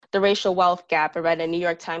the racial wealth gap. I read a New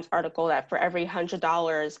York Times article that for every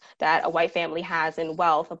 $100 that a white family has in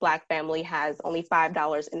wealth, a Black family has only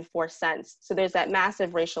 $5.04. So there's that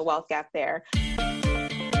massive racial wealth gap there.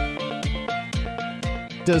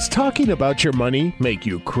 Does talking about your money make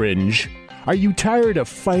you cringe? Are you tired of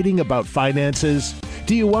fighting about finances?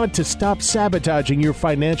 Do you want to stop sabotaging your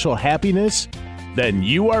financial happiness? Then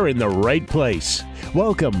you are in the right place.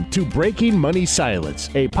 Welcome to Breaking Money Silence,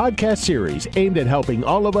 a podcast series aimed at helping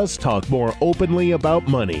all of us talk more openly about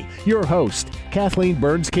money. Your host, Kathleen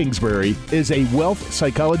Burns Kingsbury, is a wealth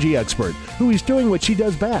psychology expert who is doing what she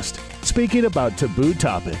does best, speaking about taboo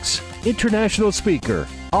topics. International speaker,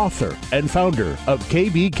 author, and founder of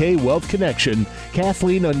KBK Wealth Connection,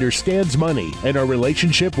 Kathleen understands money and our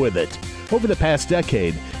relationship with it. Over the past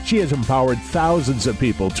decade, she has empowered thousands of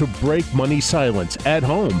people to break money silence at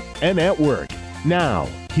home and at work. Now,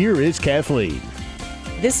 here is Kathleen.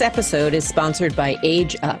 This episode is sponsored by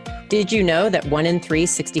Age Up. Did you know that 1 in 3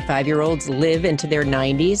 65-year-olds live into their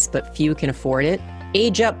 90s, but few can afford it?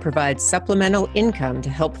 Age Up provides supplemental income to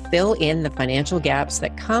help fill in the financial gaps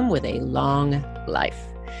that come with a long life.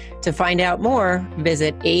 To find out more,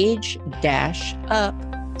 visit age-up.com.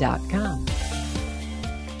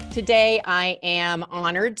 Today, I am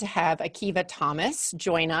honored to have Akiva Thomas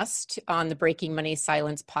join us on the Breaking Money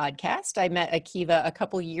Silence podcast. I met Akiva a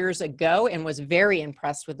couple years ago and was very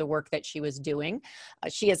impressed with the work that she was doing.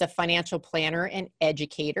 She is a financial planner and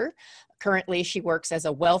educator. Currently, she works as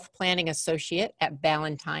a wealth planning associate at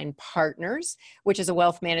Ballantine Partners, which is a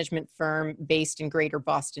wealth management firm based in Greater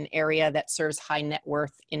Boston area that serves high net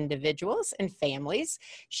worth individuals and families.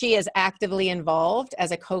 She is actively involved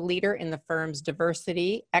as a co-leader in the firm's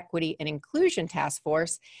diversity, equity, and inclusion task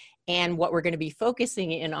force. And what we're going to be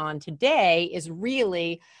focusing in on today is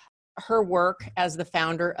really her work as the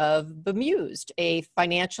founder of Bemused, a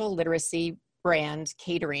financial literacy brand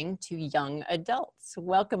catering to young adults.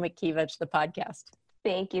 Welcome, Akiva, to the podcast.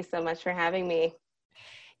 Thank you so much for having me.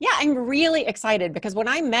 Yeah, I'm really excited because when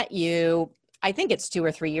I met you, I think it's 2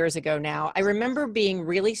 or 3 years ago now, I remember being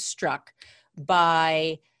really struck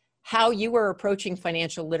by how you were approaching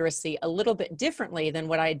financial literacy a little bit differently than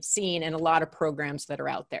what I'd seen in a lot of programs that are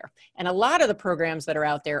out there. And a lot of the programs that are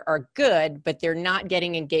out there are good, but they're not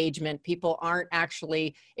getting engagement. People aren't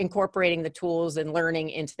actually incorporating the tools and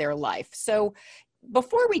learning into their life. So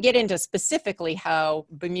before we get into specifically how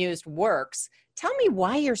Bemused works, tell me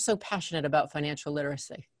why you're so passionate about financial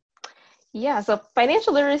literacy. Yeah, so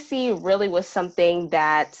financial literacy really was something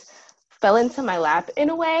that fell into my lap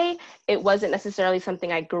in a way. It wasn't necessarily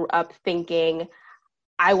something I grew up thinking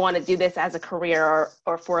I want to do this as a career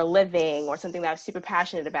or for a living or something that I was super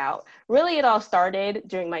passionate about. Really, it all started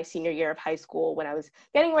during my senior year of high school when I was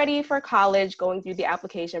getting ready for college, going through the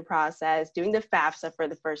application process, doing the FAFSA for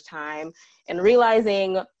the first time, and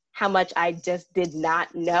realizing how much I just did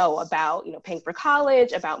not know about, paying for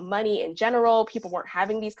college, about money in general. People weren't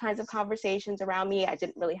having these kinds of conversations around me. I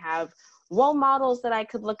didn't really have role models that I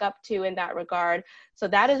could look up to in that regard. So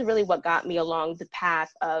that is really what got me along the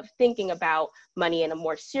path of thinking about money in a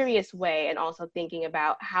more serious way, and also thinking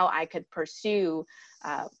about how I could pursue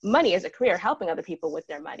money as a career, helping other people with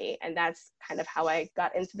their money. And that's kind of how I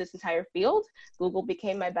got into this entire field. Google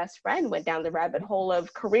became my best friend, went down the rabbit hole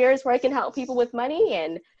of careers where I can help people with money.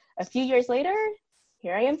 And a few years later,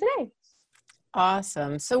 here I am today.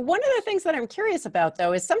 Awesome. So one of the things that I'm curious about,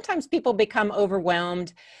 though, is sometimes people become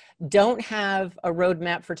overwhelmed, don't have a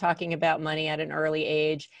roadmap for talking about money at an early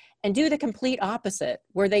age, and do the complete opposite,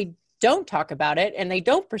 where they don't talk about it and they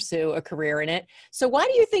don't pursue a career in it. So why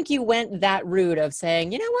do you think you went that route of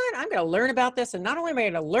saying, you know what, I'm going to learn about this, and not only am I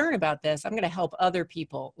going to learn about this, I'm going to help other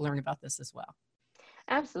people learn about this as well?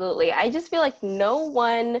 Absolutely. I just feel like no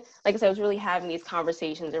one, like I said, was really having these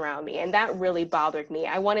conversations around me, and that really bothered me.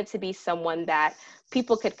 I wanted to be someone that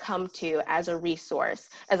people could come to as a resource.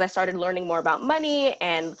 As I started learning more about money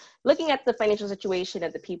and looking at the financial situation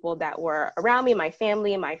of the people that were around me, my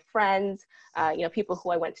family, my friends, people who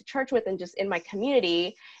I went to church with and just in my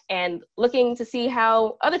community, and looking to see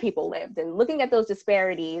how other people lived and looking at those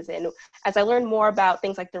disparities. And as I learned more about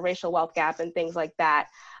things like the racial wealth gap and things like that,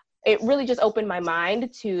 it really just opened my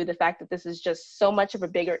mind to the fact that this is just so much of a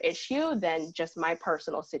bigger issue than just my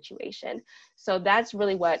personal situation. So that's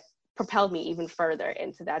really what propelled me even further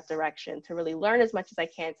into that direction, to really learn as much as I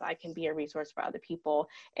can so I can be a resource for other people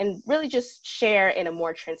and really just share in a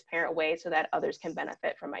more transparent way so that others can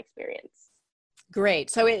benefit from my experience.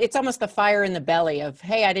 Great. So it's almost the fire in the belly of,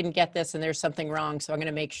 hey, I didn't get this and there's something wrong, so I'm going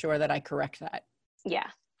to make sure that I correct that. Yeah,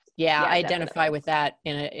 Yeah, Yeah, I identify definitely. with that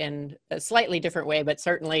in a slightly different way, but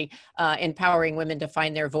certainly empowering women to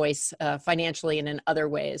find their voice financially and in other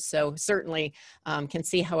ways. So certainly can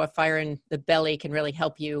see how a fire in the belly can really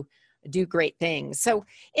help you do great things. So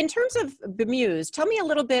in terms of Bemuse, tell me a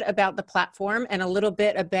little bit about the platform and a little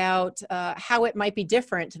bit about how it might be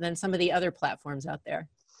different than some of the other platforms out there.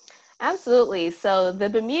 Absolutely. So the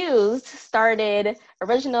Bemused started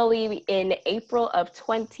originally in April of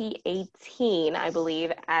 2018, I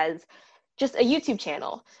believe, as just a YouTube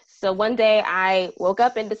channel. So one day I woke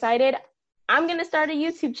up and decided I'm going to start a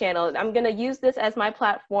YouTube channel. I'm going to use this as my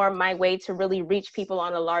platform, my way to really reach people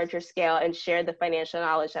on a larger scale and share the financial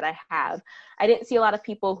knowledge that I have. I didn't see a lot of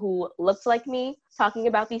people who looked like me talking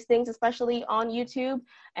about these things, especially on YouTube,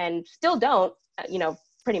 and still don't,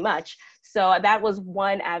 pretty much. So that was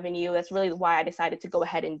one avenue. That's really why I decided to go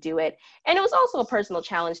ahead and do it. And it was also a personal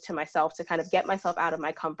challenge to myself to kind of get myself out of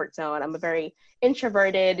my comfort zone. I'm a very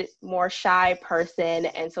introverted, more shy person.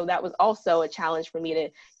 And so that was also a challenge for me to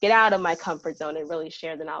get out of my comfort zone and really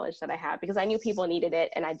share the knowledge that I have, because I knew people needed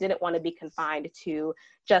it and I didn't want to be confined to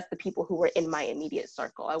just the people who were in my immediate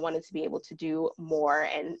circle. I wanted to be able to do more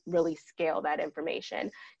and really scale that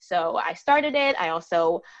information. So I started it. I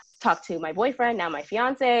also talked to my boyfriend, now my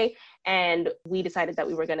fiance, and we decided that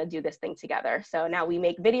we were going to do this thing together. So now we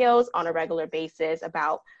make videos on a regular basis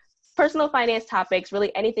about personal finance topics,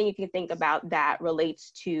 really anything you can think about that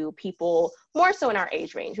relates to people more so in our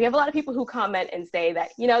age range. We have a lot of people who comment and say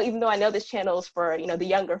that, even though I know this channel is for, the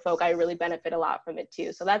younger folk, I really benefit a lot from it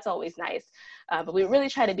too. So that's always nice. But we really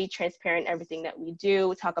try to be transparent in everything that we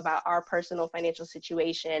do, talk about our personal financial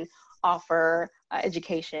situation, offer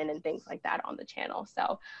education and things like that on the channel.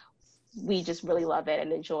 So we just really love it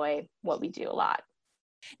and enjoy what we do a lot.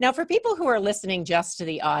 Now, for people who are listening just to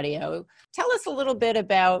the audio, tell us a little bit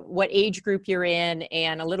about what age group you're in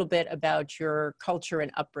and a little bit about your culture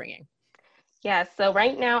and upbringing. Yeah, so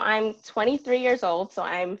right now I'm 23 years old, so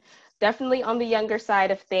I'm definitely on the younger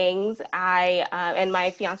side of things. And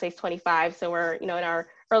my fiance is 25, so we're, in our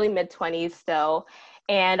early mid 20s still.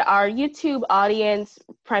 And our YouTube audience,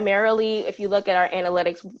 primarily, if you look at our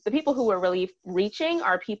analytics, the people who we're really reaching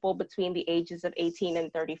are people between the ages of 18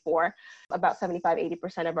 and 34, about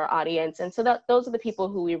 75-80% of our audience. And so those are the people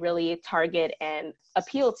who we really target and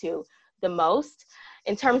appeal to the most.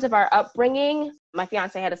 In terms of our upbringing, my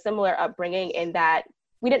fiance had a similar upbringing in that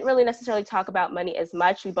we didn't really necessarily talk about money as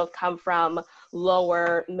much. We both come from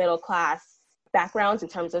lower middle class backgrounds in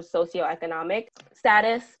terms of socioeconomic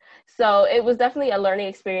status. So it was definitely a learning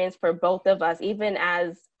experience for both of us. Even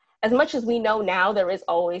as much as we know now, there is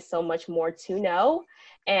always so much more to know.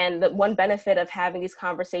 And the one benefit of having these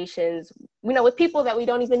conversations, with people that we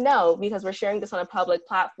don't even know, because we're sharing this on a public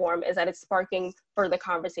platform, is that it's sparking further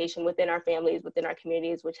conversation within our families, within our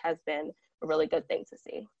communities, which has been a really good thing to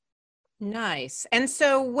see. Nice. And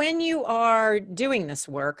so when you are doing this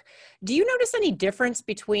work, do you notice any difference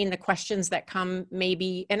between the questions that come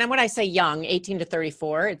maybe, and when I say young, 18 to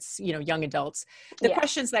 34, it's, young adults, the Yeah.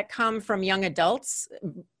 questions that come from young adults,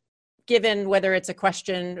 given whether it's a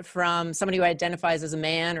question from somebody who identifies as a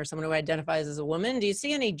man or someone who identifies as a woman, do you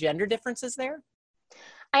see any gender differences there?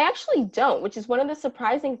 I actually don't, which is one of the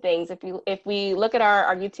surprising things. If we look at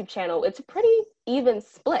our YouTube channel, it's a pretty even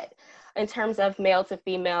split in terms of male to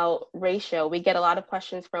female ratio. We get a lot of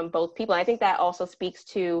questions from both people. And I think that also speaks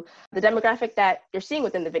to the demographic that you're seeing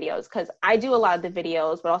within the videos, because I do a lot of the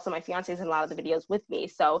videos, but also my fiance is in a lot of the videos with me.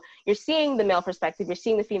 So you're seeing the male perspective, you're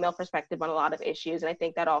seeing the female perspective on a lot of issues. And I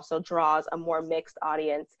think that also draws a more mixed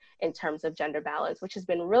audience in terms of gender balance, which has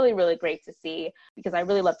been really, really great to see, because I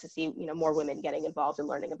really love to see, more women getting involved in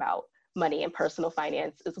learning about money and personal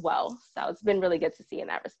finance as well. So it's been really good to see in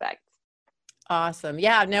that respect. Awesome.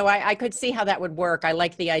 Yeah, no, I could see how that would work. I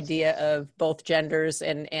like the idea of both genders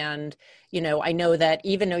and, I know that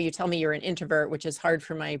even though you tell me you're an introvert, which is hard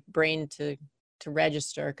for my brain to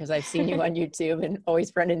register, because I've seen you on YouTube and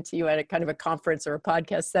always run into you at a kind of a conference or a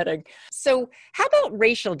podcast setting. So how about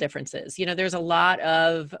racial differences? There's a lot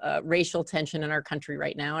of racial tension in our country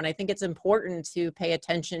right now. And I think it's important to pay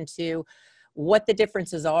attention to what the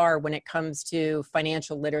differences are when it comes to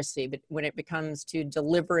financial literacy, but when it comes to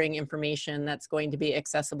delivering information that's going to be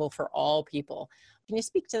accessible for all people. Can you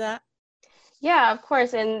speak to that? Yeah, of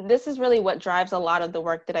course. And this is really what drives a lot of the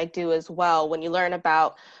work that I do as well. When you learn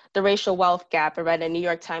about the racial wealth gap, I read a New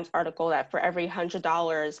York Times article that for every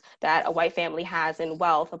 $100 that a white family has in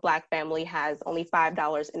wealth, a Black family has only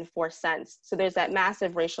 $5.04. So there's that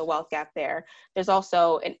massive racial wealth gap there. There's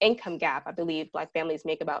also an income gap. I believe Black families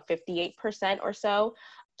make about 58% or so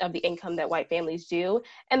of the income that white families do.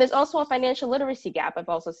 And there's also a financial literacy gap. I've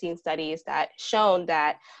also seen studies that shown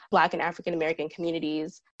that Black and African American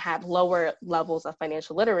communities have lower levels of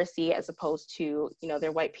financial literacy as opposed to,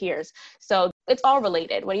 their white peers. So it's all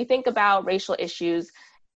related. When you think about racial issues,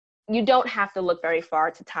 you don't have to look very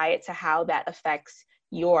far to tie it to how that affects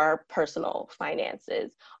your personal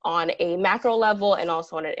finances on a macro level and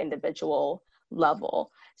also on an individual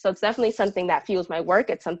level. So it's definitely something that fuels my work.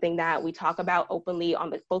 It's something that we talk about openly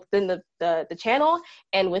on both in the channel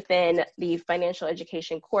and within the financial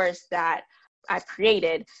education course that I've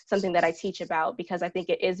created, something that I teach about, because I think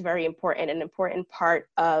it is very important, an important part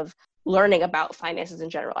of learning about finances in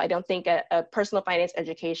general. I don't think a personal finance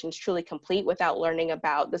education is truly complete without learning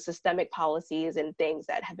about the systemic policies and things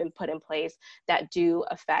that have been put in place that do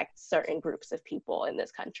affect certain groups of people in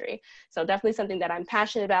this country. So definitely something that I'm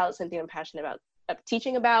passionate about, something I'm passionate about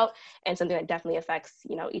teaching about, and something that definitely affects,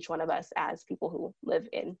 each one of us as people who live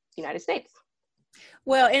in the United States.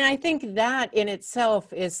 Well, and I think that in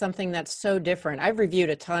itself is something that's so different. I've reviewed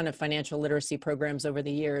a ton of financial literacy programs over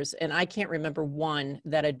the years, and I can't remember one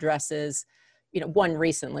that addresses, one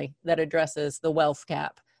recently that addresses the wealth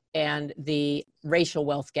gap and the racial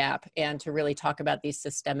wealth gap, and to really talk about these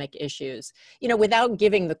systemic issues. Without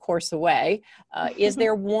giving the course away, is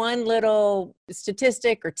there one little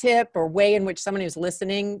statistic or tip or way in which someone who's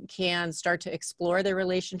listening can start to explore their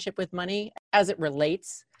relationship with money as it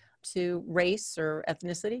relates to race or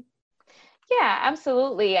ethnicity? Yeah,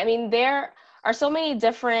 absolutely. I mean, there are so many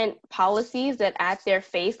different policies that at their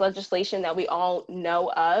face, legislation that we all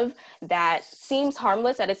know of, that seems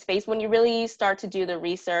harmless at its face when you really start to do the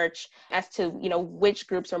research as to, which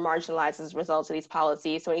groups are marginalized as a result of these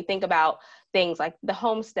policies. So when you think about things like the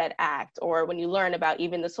Homestead Act, or when you learn about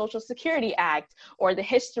even the Social Security Act, or the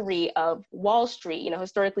history of Wall Street,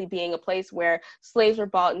 historically being a place where slaves were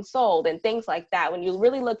bought and sold and things like that. When you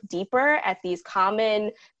really look deeper at these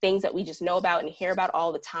common things that we just know about and hear about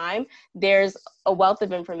all the time, there's a wealth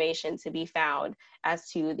of information to be found as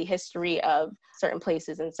to the history of certain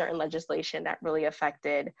places and certain legislation that really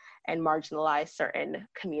affected and marginalized certain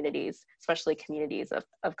communities, especially communities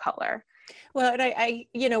of color. Well, and I,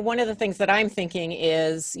 one of the things that I'm thinking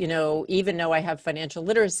is, even though I have financial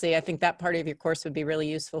literacy, I think that part of your course would be really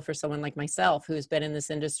useful for someone like myself who's been in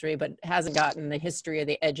this industry but hasn't gotten the history of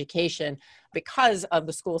the education because of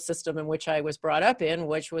the school system in which I was brought up in,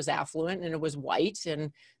 which was affluent and it was white.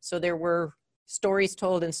 And so there were stories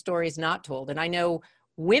told and stories not told. And I know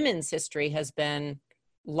women's history has been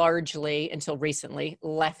largely, until recently,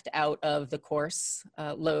 left out of the course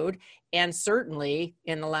load. And certainly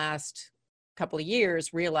in the last couple of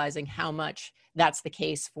years, realizing how much that's the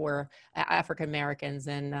case for African Americans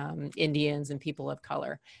and Indians and people of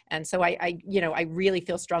color. And so I really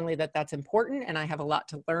feel strongly that that's important, and I have a lot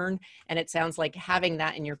to learn. And it sounds like having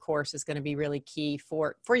that in your course is going to be really key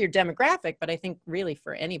for your demographic, but I think really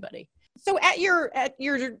for anybody. So at your I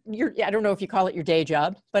don't know if you call it your day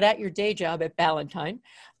job, but at your day job at Ballantine,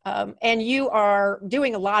 and you are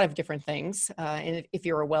doing a lot of different things, and if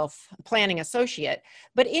you're a wealth planning associate,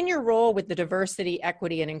 but in your role with the Diversity,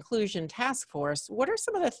 Equity, and Inclusion Task Force, what are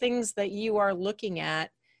some of the things that you are looking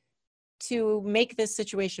at to make this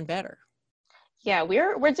situation better? Yeah,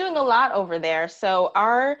 we're doing a lot over there. So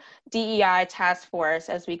our DEI task force,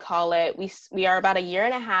 as we call it, we are about a year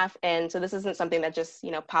and a half in. So this isn't something that just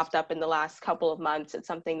popped up in the last couple of months. It's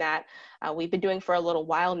something that we've been doing for a little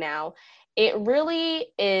while now. It really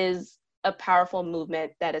is a powerful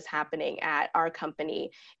movement that is happening at our company.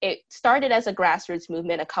 It started as a grassroots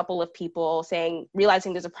movement, a couple of people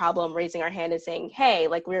realizing there's a problem, raising our hand and saying, hey,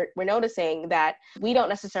 like we're noticing that we don't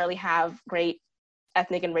necessarily have great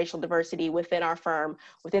ethnic and racial diversity within our firm,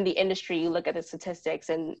 within the industry. You look at the statistics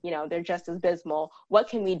and they're just as abysmal. What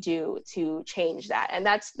can we do to change that? And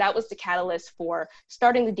that was the catalyst for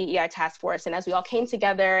starting the DEI task force. And as we all came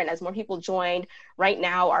together and as more people joined, right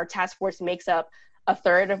now our task force makes up a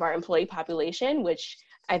third of our employee population, which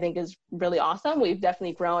I think is really awesome. We've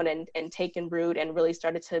definitely grown and taken root and really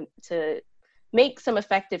started to make some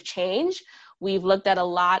effective change. We've looked at a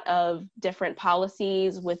lot of different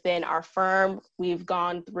policies within our firm. We're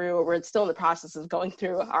still in the process of going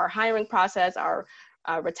through our hiring process, our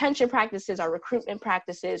retention practices, our recruitment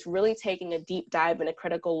practices, really taking a deep dive and a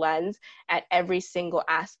critical lens at every single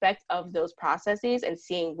aspect of those processes and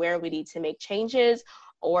seeing where we need to make changes,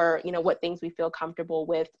 or what things we feel comfortable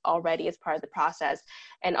with already as part of the process.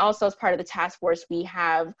 And also as part of the task force, we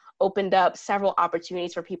have opened up several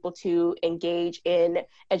opportunities for people to engage in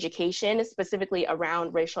education, specifically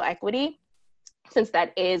around racial equity. since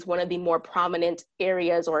that is one of the more prominent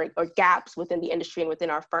areas or gaps within the industry and within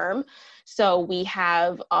our firm. So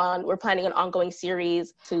we're planning an ongoing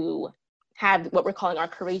series to have what we're calling our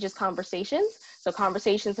courageous conversations. So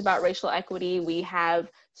conversations about racial equity. We have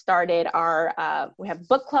started we have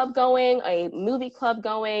book club going, a movie club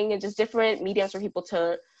going, and just different mediums for people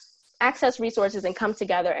to access resources and come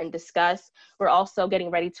together and discuss. We're also getting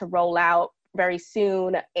ready to roll out very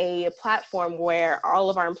soon a platform where all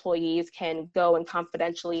of our employees can go and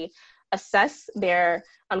confidentially assess their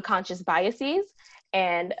unconscious biases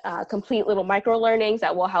and complete little micro learnings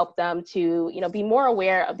that will help them to, be more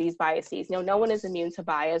aware of these biases. No one is immune to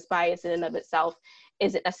bias. Bias in and of itself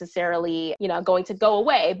isn't necessarily, going to go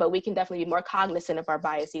away, but we can definitely be more cognizant of our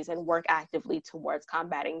biases and work actively towards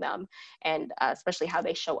combating them, and especially how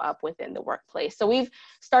they show up within the workplace. So we've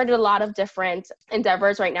started a lot of different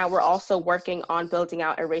endeavors. Right now, we're also working on building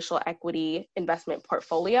out a racial equity investment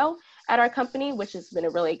portfolio at our company, which has been a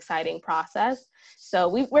really exciting process. So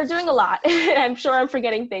we're doing a lot. I'm sure I'm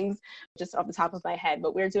forgetting things just off the top of my head,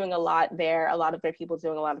 but we're doing a lot there. A lot of great people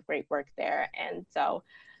doing a lot of great work there. And so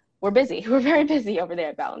we're busy. We're very busy over there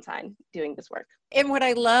at Ballantine doing this work. And what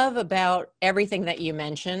I love about everything that you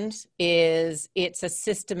mentioned is it's a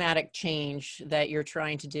systematic change that you're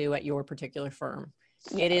trying to do at your particular firm.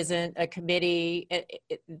 Yeah. It isn't a committee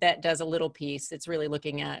that does a little piece. It's really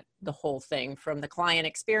looking at the whole thing, from the client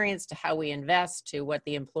experience to how we invest, to what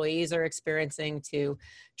the employees are experiencing, to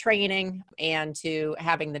training, and to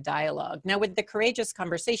having the dialogue. Now, with the courageous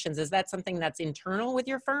conversations, is that something that's internal with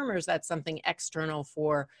your firm, or is that something external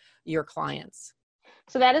for your clients?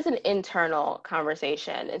 So that is an internal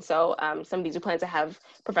conversation. And so some of these, we plan to have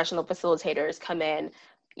professional facilitators come in,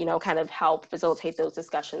 kind of help facilitate those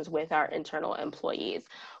discussions with our internal employees.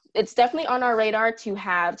 It's definitely on our radar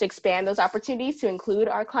to expand those opportunities to include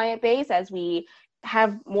our client base as we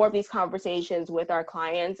have more of these conversations with our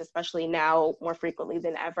clients, especially now more frequently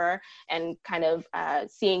than ever, and kind of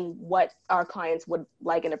seeing what our clients would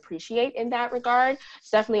like and appreciate in that regard.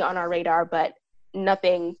 It's definitely on our radar, but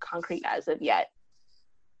nothing concrete as of yet.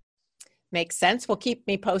 Makes sense. Well, keep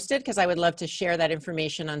me posted, because I would love to share that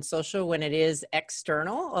information on social when it is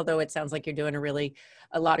external, although it sounds like you're doing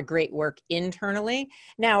a lot of great work internally.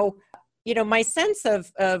 Now, my sense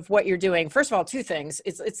of what you're doing, first of all, two things.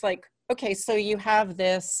 It's like, okay, so you have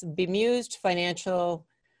this Bemused financial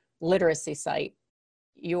literacy site,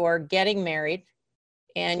 you're getting married,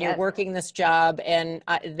 and you're working this job, and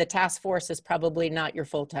the task force is probably not your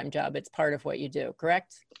full-time job. It's part of what you do,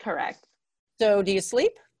 correct? Correct. So do you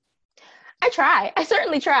sleep? I try. I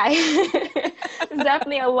certainly try. There's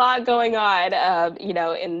definitely a lot going on,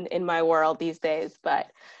 in my world these days, but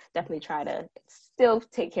definitely try to still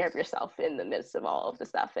take care of yourself in the midst of all of the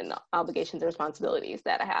stuff and the obligations and responsibilities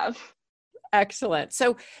that I have. Excellent.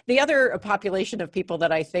 So the other population of people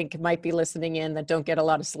that I think might be listening in that don't get a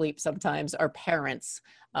lot of sleep sometimes are parents.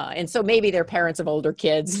 And so maybe they're parents of older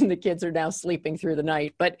kids and the kids are now sleeping through the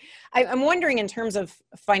night. But I'm wondering, in terms of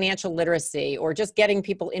financial literacy or just getting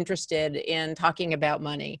people interested in talking about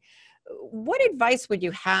money, what advice would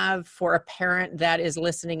you have for a parent that is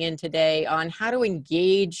listening in today on how to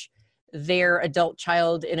engage their adult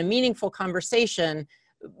child in a meaningful conversation,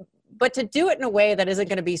 but to do it in a way that isn't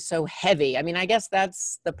going to be so heavy? I mean, I guess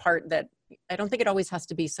that's the part that I don't think it always has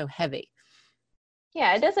to be so heavy.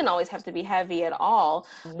 Yeah, it doesn't always have to be heavy at all.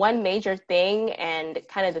 One major thing, and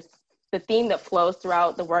kind of the theme that flows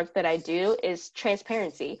throughout the work that I do, is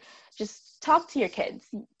transparency. Just talk to your kids.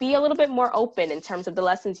 Be a little bit more open in terms of the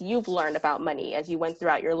lessons you've learned about money as you went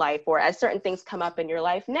throughout your life, or as certain things come up in your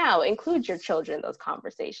life now. Include your children in those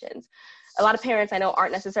conversations. A lot of parents I know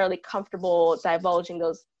aren't necessarily comfortable divulging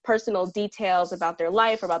those personal details about their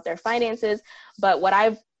life or about their finances, but what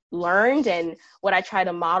I've learned and what I try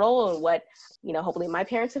to model, and what hopefully my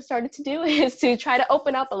parents have started to do, is to try to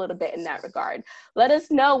open up a little bit in that regard. Let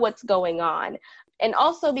us know what's going on. And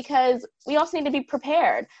also, because we also need to be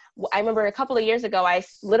prepared. I remember a couple of years ago, I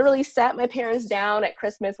literally sat my parents down at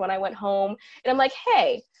Christmas when I went home, and I'm like,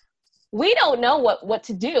 hey, we don't know what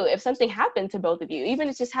to do if something happened to both of you. Even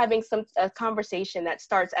it's just having a conversation that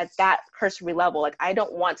starts at that cursory level. Like, I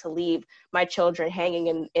don't want to leave my children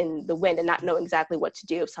hanging in the wind and not know exactly what to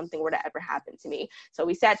do if something were to ever happen to me. So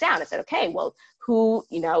we sat down and said, okay, well, who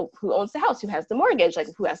owns the house? Who has the mortgage? Like,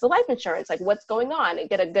 who has the life insurance? Like, what's going on? And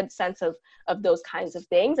get a good sense of those kinds of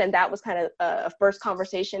things. And that was kind of a first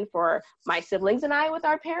conversation for my siblings and I with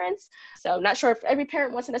our parents. So not sure if every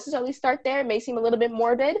parent wants to necessarily start there. It may seem a little bit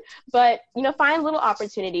morbid, but but, find little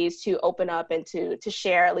opportunities to open up and to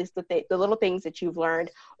share at least the little things that you've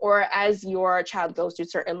learned, or as your child goes through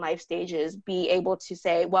certain life stages, be able to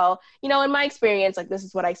say, well, in my experience, like, this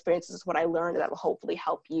is what I experienced, this is what I learned, that will hopefully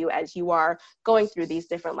help you as you are going through these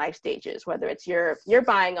different life stages, whether it's you're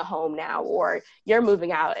buying a home now, or you're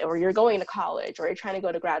moving out, or you're going to college, or you're trying to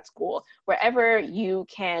go to grad school. Wherever you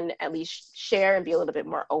can at least share and be a little bit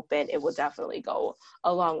more open, it will definitely go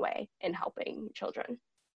a long way in helping children.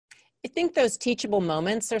 I think those teachable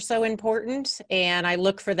moments are so important, and I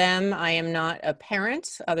look for them. I am not a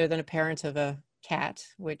parent, other than a parent of a cat,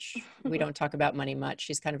 which we don't talk about money much.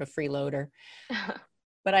 She's kind of a freeloader.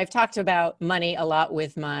 But I've talked about money a lot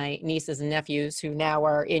with my nieces and nephews who now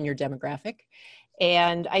are in your demographic.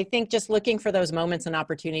 And I think just looking for those moments and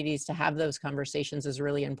opportunities to have those conversations is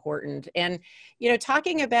really important. And,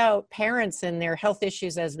 talking about parents and their health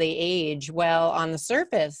issues as they age, well, on the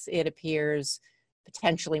surface, it appears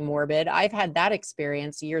potentially morbid. I've had that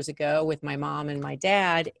experience years ago with my mom and my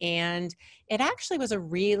dad, and it actually was a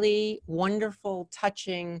really wonderful,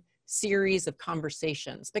 touching series of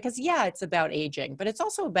conversations, because it's about aging, but it's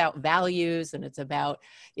also about values, and it's about,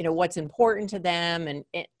 what's important to them.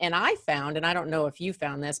 And I found, and I don't know if you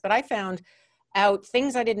found this, but I found out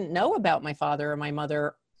things I didn't know about my father or my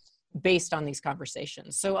mother based on these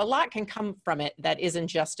conversations. So a lot can come from it that isn't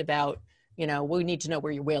just about, we need to know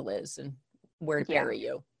where your will is and where to bury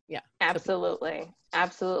you. Yeah, absolutely.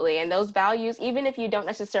 Absolutely. And those values, even if you don't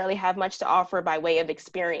necessarily have much to offer by way of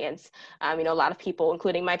experience, a lot of people,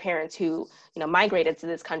 including my parents who, migrated to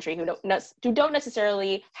this country, who don't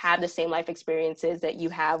necessarily have the same life experiences that you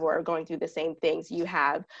have, or are going through the same things you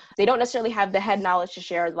have. They don't necessarily have the head knowledge to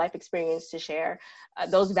share, life experience to share.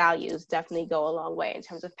 Those values definitely go a long way in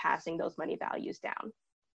terms of passing those money values down.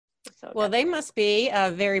 So well, they must be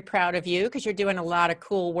very proud of you, because you're doing a lot of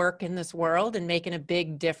cool work in this world and making a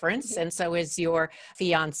big difference. And so is your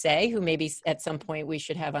fiance, who maybe at some point we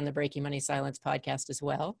should have on the Breaking Money Silence podcast as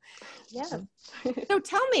well. Yeah. So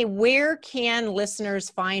tell me, where can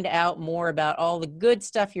listeners find out more about all the good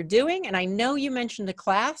stuff you're doing? And I know you mentioned a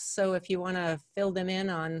class, so if you want to fill them in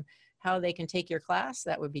on how they can take your class,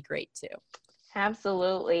 that would be great too.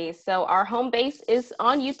 Absolutely. So our home base is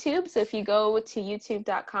on YouTube. So if you go to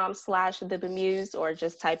youtube.com/The Bemuse, or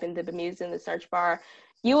just type in The Bemuse in the search bar,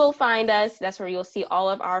 you will find us. That's where you'll see all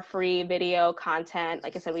of our free video content.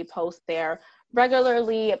 Like I said, we post there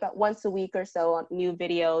regularly, about once a week or so, on new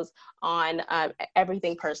videos on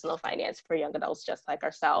everything personal finance for young adults just like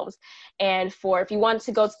ourselves. And if you want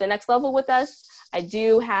to go to the next level with us, I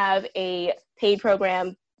do have a paid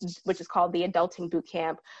program, which is called the Adulting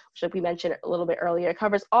Bootcamp, which, like we mentioned a little bit earlier,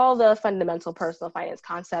 covers all the fundamental personal finance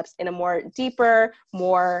concepts in a more deeper,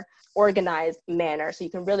 more organized manner. So you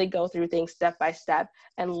can really go through things step by step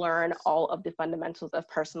and learn all of the fundamentals of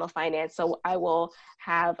personal finance. So I will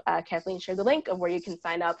have Kathleen share the link of where you can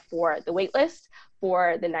sign up for the waitlist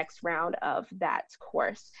for the next round of that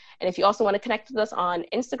course. And if you also want to connect with us on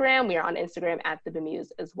Instagram, we are on Instagram at The Bemuse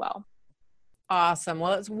as well. Awesome.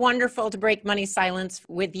 Well, it's wonderful to break money silence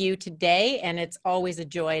with you today, and it's always a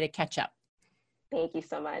joy to catch up. Thank you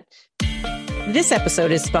so much. This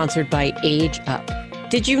episode is sponsored by Age Up.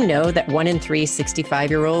 Did you know that 1 in 3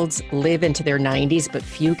 65-year-olds live into their 90s, but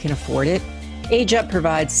few can afford it? Age Up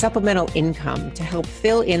provides supplemental income to help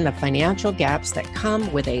fill in the financial gaps that come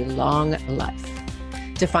with a long life.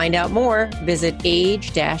 To find out more, visit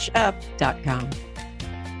age-up.com.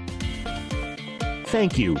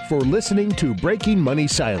 Thank you for listening to Breaking Money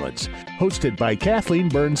Silence, hosted by Kathleen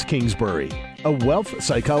Burns Kingsbury, a wealth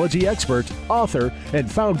psychology expert, author, and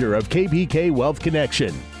founder of KBK Wealth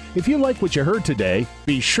Connection. If you like what you heard today,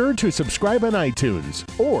 be sure to subscribe on iTunes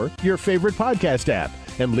or your favorite podcast app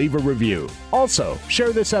and leave a review. Also,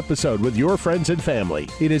 share this episode with your friends and family.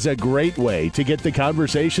 It is a great way to get the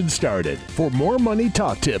conversation started. For more money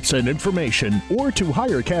talk tips and information, or to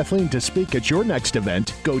hire Kathleen to speak at your next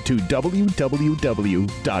event, go to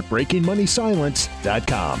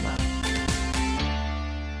www.breakingmoneysilence.com.